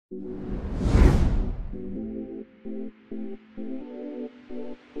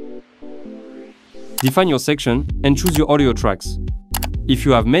Define your section and choose your audio tracks. If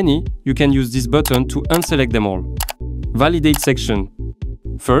you have many, you can use this button to unselect them all. Validate section.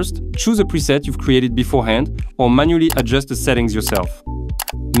 First, choose a preset you've created beforehand or manually adjust the settings yourself.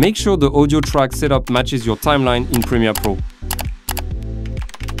 Make sure the audio track setup matches your timeline in Premiere Pro.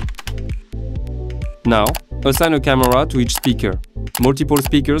 Now, assign a camera to each speaker. Multiple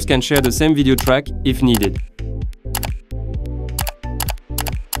speakers can share the same video track if needed.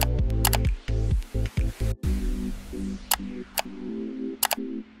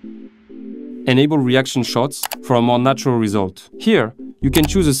 Enable reaction shots for a more natural result. Here, you can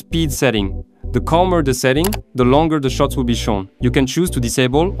choose a speed setting. The calmer the setting, the longer the shots will be shown. You can choose to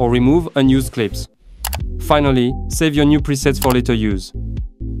disable or remove unused clips. Finally, save your new presets for later use.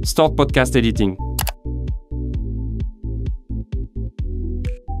 Start podcast editing.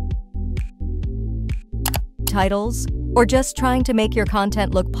 Titles? Or just trying to make your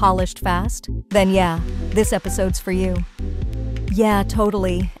content look polished fast? Then yeah, this episode's for you. Yeah,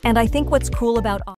 totally. And I think what's cool about